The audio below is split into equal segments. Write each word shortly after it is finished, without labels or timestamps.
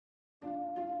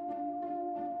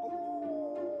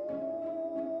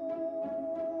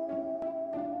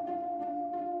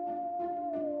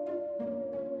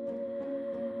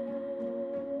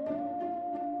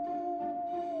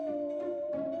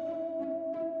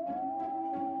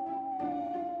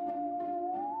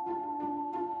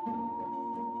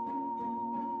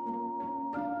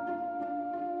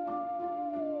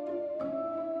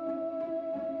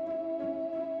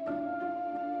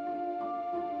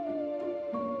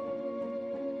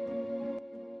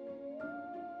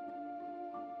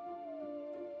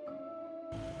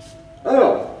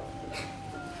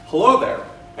Hello there,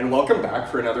 and welcome back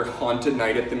for another haunted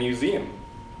night at the museum.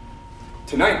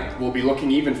 Tonight, we'll be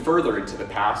looking even further into the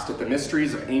past at the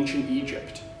mysteries of ancient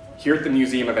Egypt. Here at the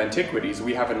Museum of Antiquities,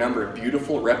 we have a number of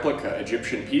beautiful replica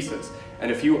Egyptian pieces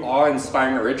and a few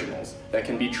awe-inspiring originals that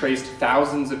can be traced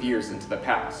thousands of years into the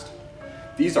past.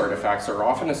 These artifacts are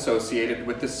often associated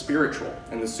with the spiritual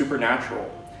and the supernatural,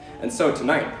 and so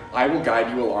tonight, I will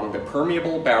guide you along the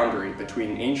permeable boundary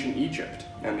between ancient Egypt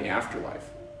and the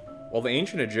afterlife. While the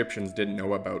ancient Egyptians didn't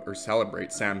know about or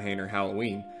celebrate Samhain or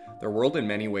Halloween, their world in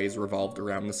many ways revolved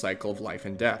around the cycle of life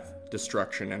and death,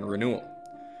 destruction and renewal.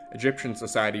 Egyptian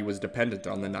society was dependent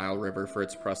on the Nile River for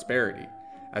its prosperity,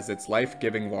 as its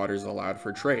life-giving waters allowed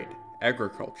for trade,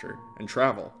 agriculture, and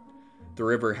travel. The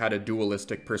river had a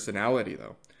dualistic personality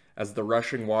though, as the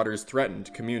rushing waters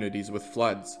threatened communities with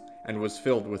floods, and was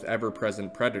filled with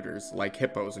ever-present predators like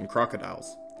hippos and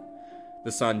crocodiles.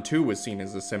 The sun too was seen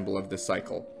as a symbol of this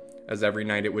cycle, as every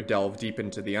night it would delve deep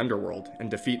into the underworld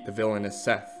and defeat the villainous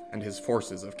Seth and his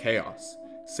forces of chaos,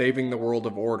 saving the world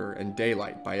of order and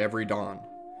daylight by every dawn.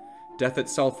 Death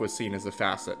itself was seen as a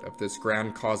facet of this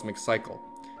grand cosmic cycle,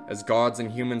 as gods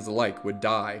and humans alike would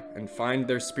die and find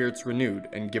their spirits renewed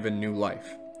and given new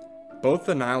life. Both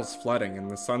the Nile's flooding and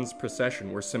the sun's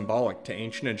precession were symbolic to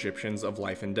ancient Egyptians of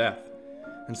life and death,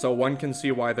 and so one can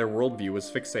see why their worldview was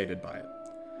fixated by it.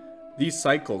 These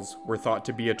cycles were thought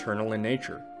to be eternal in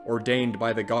nature, ordained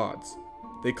by the gods.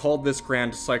 They called this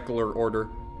grand cycle or order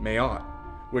Maat,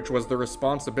 which was the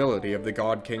responsibility of the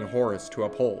god King Horus to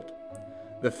uphold.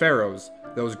 The pharaohs,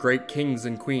 those great kings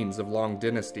and queens of long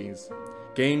dynasties,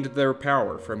 gained their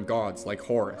power from gods like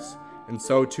Horus, and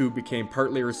so too became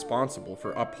partly responsible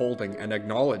for upholding and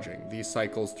acknowledging these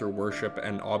cycles through worship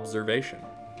and observation.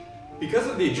 Because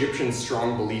of the Egyptians'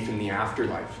 strong belief in the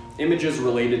afterlife, images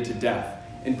related to death,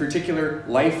 in particular,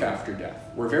 life after death,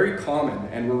 were very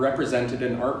common and were represented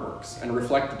in artworks and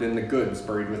reflected in the goods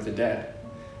buried with the dead.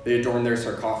 They adorned their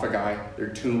sarcophagi, their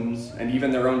tombs, and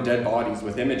even their own dead bodies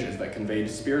with images that conveyed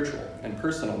spiritual and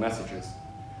personal messages.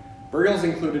 Burials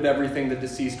included everything the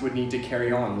deceased would need to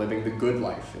carry on living the good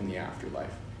life in the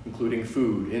afterlife, including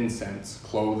food, incense,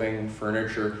 clothing,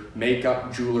 furniture,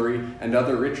 makeup, jewelry, and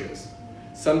other riches.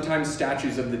 Sometimes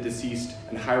statues of the deceased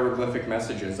and hieroglyphic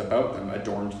messages about them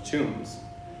adorned tombs.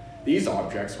 These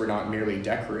objects were not merely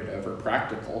decorative or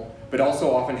practical, but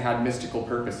also often had mystical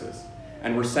purposes,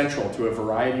 and were central to a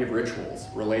variety of rituals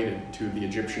related to the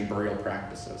Egyptian burial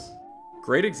practices.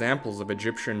 Great examples of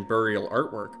Egyptian burial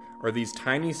artwork are these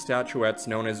tiny statuettes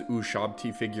known as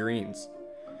Ushabti figurines.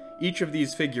 Each of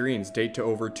these figurines date to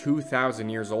over 2,000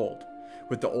 years old,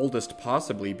 with the oldest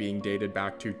possibly being dated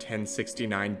back to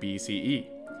 1069 BCE.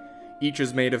 Each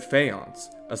is made of faience,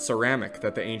 a ceramic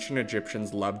that the ancient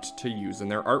Egyptians loved to use in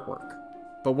their artwork.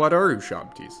 But what are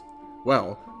Ushabtis?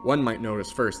 Well, one might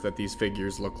notice first that these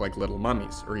figures look like little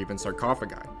mummies, or even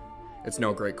sarcophagi. It's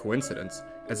no great coincidence,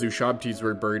 as Ushabtis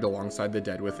were buried alongside the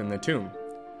dead within the tomb.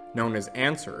 Known as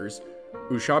answerers,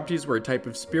 Ushabtis were a type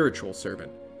of spiritual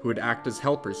servant, who would act as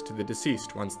helpers to the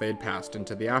deceased once they had passed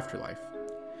into the afterlife.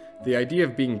 The idea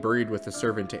of being buried with a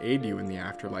servant to aid you in the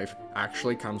afterlife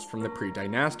actually comes from the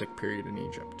pre-dynastic period in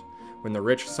Egypt, when the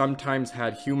rich sometimes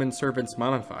had human servants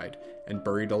mummified and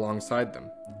buried alongside them.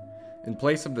 In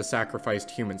place of the sacrificed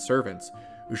human servants,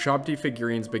 Ushabti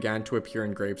figurines began to appear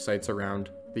in grave sites around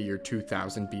the year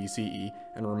 2000 BCE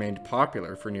and remained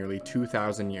popular for nearly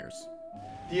 2,000 years.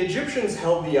 The Egyptians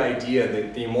held the idea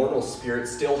that the immortal spirit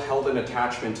still held an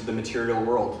attachment to the material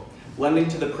world, lending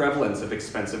to the prevalence of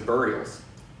expensive burials.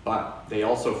 But they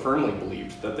also firmly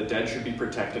believed that the dead should be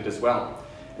protected as well,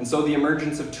 and so the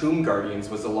emergence of tomb guardians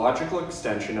was a logical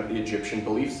extension of the Egyptian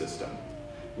belief system.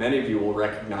 Many of you will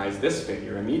recognize this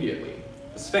figure immediately,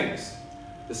 the Sphinx.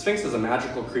 The Sphinx is a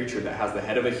magical creature that has the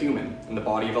head of a human and the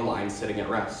body of a lion sitting at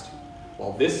rest.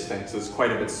 While this Sphinx is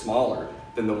quite a bit smaller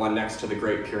than the one next to the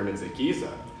Great Pyramids at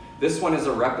Giza, this one is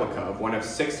a replica of one of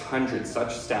 600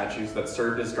 such statues that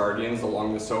served as guardians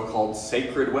along the so-called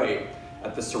Sacred Way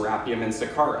at the Serapeum in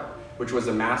Saqqara, which was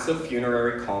a massive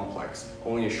funerary complex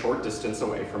only a short distance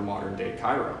away from modern-day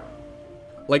Cairo.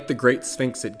 Like the Great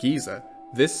Sphinx at Giza,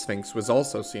 this Sphinx was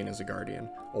also seen as a guardian,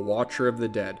 a watcher of the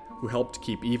dead who helped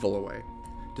keep evil away.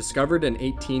 Discovered in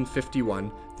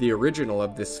 1851, the original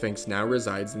of this Sphinx now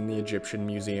resides in the Egyptian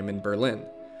Museum in Berlin.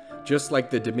 Just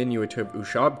like the diminutive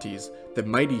Ushabtis, the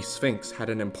mighty Sphinx had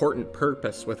an important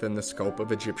purpose within the scope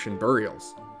of Egyptian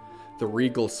burials. The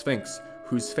regal Sphinx,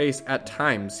 whose face at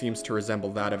times seems to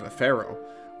resemble that of a pharaoh,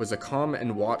 was a calm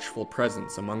and watchful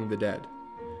presence among the dead.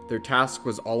 Their task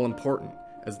was all-important,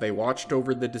 as they watched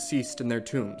over the deceased in their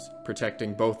tombs,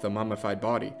 protecting both the mummified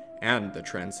body and the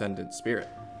transcendent spirit.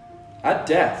 At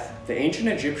death, the ancient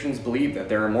Egyptians believed that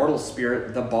their immortal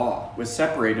spirit, the Ba, was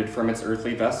separated from its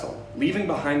earthly vessel, leaving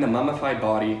behind the mummified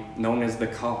body known as the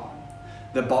Ka.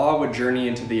 The Ba would journey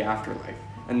into the afterlife,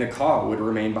 and the Ka would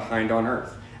remain behind on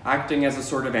earth, acting as a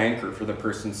sort of anchor for the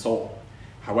person's soul.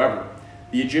 However,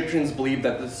 the Egyptians believed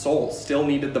that the soul still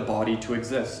needed the body to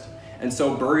exist, and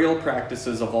so burial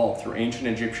practices evolved through ancient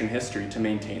Egyptian history to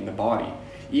maintain the body,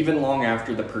 even long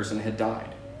after the person had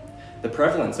died. The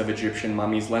prevalence of Egyptian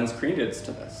mummies lends credence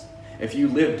to this. If you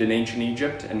lived in ancient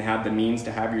Egypt and had the means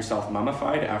to have yourself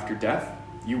mummified after death,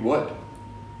 you would.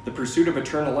 The pursuit of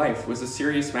eternal life was a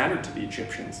serious matter to the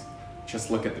Egyptians.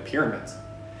 Just look at the pyramids.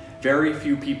 Very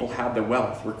few people had the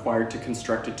wealth required to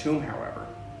construct a tomb, however.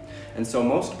 And so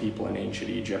most people in ancient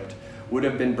Egypt would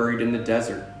have been buried in the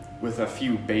desert with a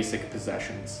few basic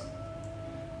possessions.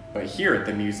 But here at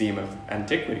the Museum of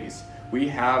Antiquities, we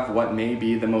have what may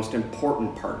be the most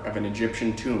important part of an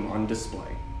Egyptian tomb on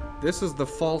display. This is the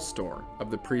false door of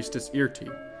the priestess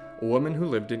Irti, a woman who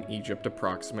lived in Egypt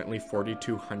approximately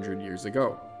 4,200 years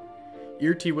ago.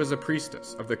 Irti was a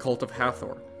priestess of the cult of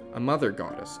Hathor, a mother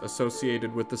goddess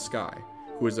associated with the sky,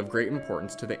 who is of great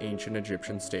importance to the ancient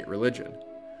Egyptian state religion.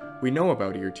 We know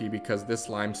about Irti because this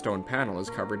limestone panel is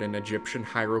covered in Egyptian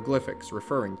hieroglyphics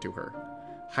referring to her.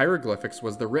 Hieroglyphics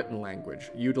was the written language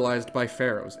utilized by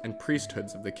pharaohs and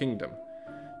priesthoods of the kingdom.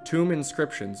 Tomb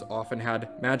inscriptions often had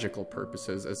magical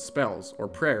purposes as spells or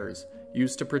prayers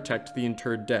used to protect the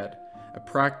interred dead, a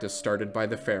practice started by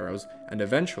the pharaohs and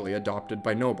eventually adopted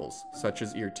by nobles, such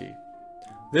as Irti.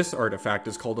 This artifact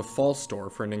is called a false door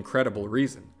for an incredible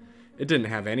reason. It didn't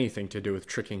have anything to do with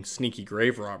tricking sneaky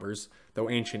grave robbers, though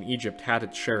ancient Egypt had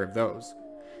its share of those.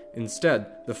 Instead,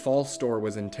 the false door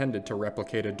was intended to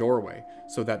replicate a doorway,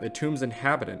 so that the tomb's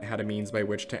inhabitant had a means by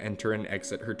which to enter and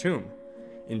exit her tomb.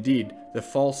 Indeed, the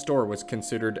false door was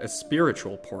considered a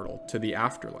spiritual portal to the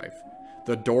afterlife,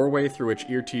 the doorway through which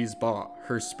Irti's Ba,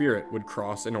 her spirit, would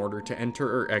cross in order to enter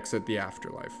or exit the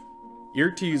afterlife.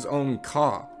 Irti's own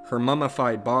Ka, her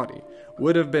mummified body,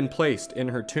 would have been placed in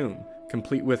her tomb,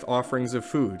 complete with offerings of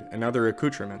food and other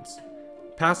accoutrements.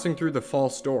 Passing through the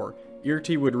false door,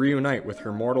 Irti would reunite with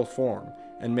her mortal form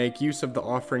and make use of the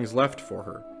offerings left for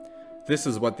her. This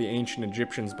is what the ancient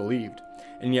Egyptians believed,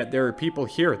 and yet there are people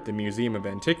here at the Museum of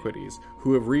Antiquities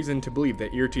who have reason to believe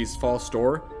that Irti's false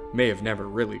door may have never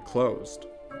really closed.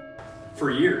 For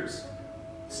years,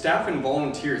 staff and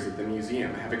volunteers at the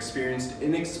museum have experienced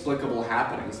inexplicable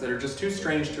happenings that are just too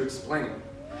strange to explain.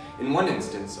 In one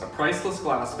instance, a priceless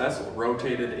glass vessel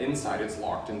rotated inside its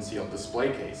locked and sealed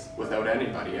display case without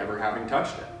anybody ever having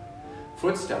touched it.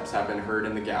 Footsteps have been heard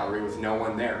in the gallery with no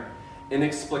one there.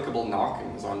 Inexplicable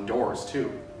knockings on doors,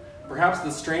 too. Perhaps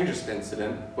the strangest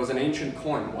incident was an ancient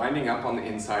coin winding up on the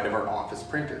inside of our office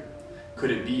printer.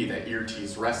 Could it be that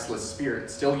Irti's restless spirit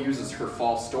still uses her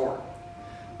false door?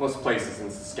 Most places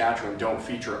in Saskatchewan don't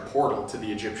feature a portal to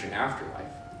the Egyptian afterlife.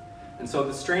 And so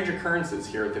the strange occurrences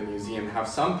here at the museum have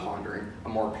some pondering a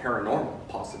more paranormal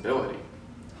possibility.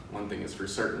 One thing is for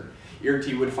certain,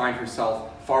 Irti would find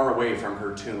herself far away from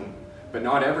her tomb, but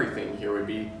not everything here would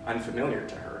be unfamiliar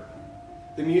to her.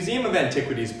 The Museum of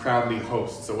Antiquities proudly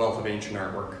hosts a wealth of ancient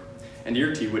artwork, and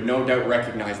Irti would no doubt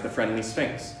recognize the friendly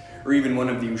Sphinx, or even one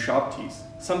of the Ushabtis,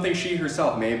 something she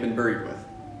herself may have been buried with.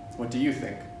 What do you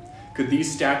think? Could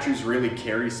these statues really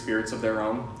carry spirits of their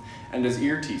own? And does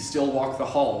Irti still walk the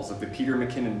halls of the Peter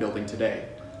McKinnon building today,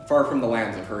 far from the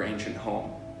lands of her ancient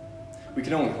home? We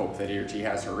can only hope that Irti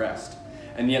has her rest,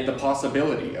 and yet the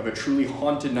possibility of a truly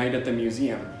haunted night at the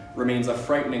museum remains a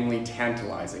frighteningly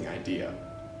tantalizing idea.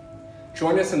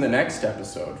 Join us in the next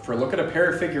episode for a look at a pair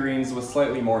of figurines with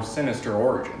slightly more sinister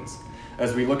origins,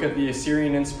 as we look at the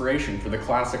Assyrian inspiration for the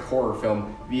classic horror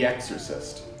film The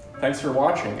Exorcist. Thanks for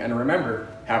watching, and remember,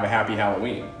 have a happy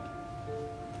Halloween.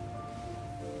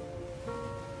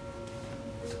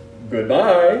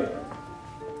 Goodbye!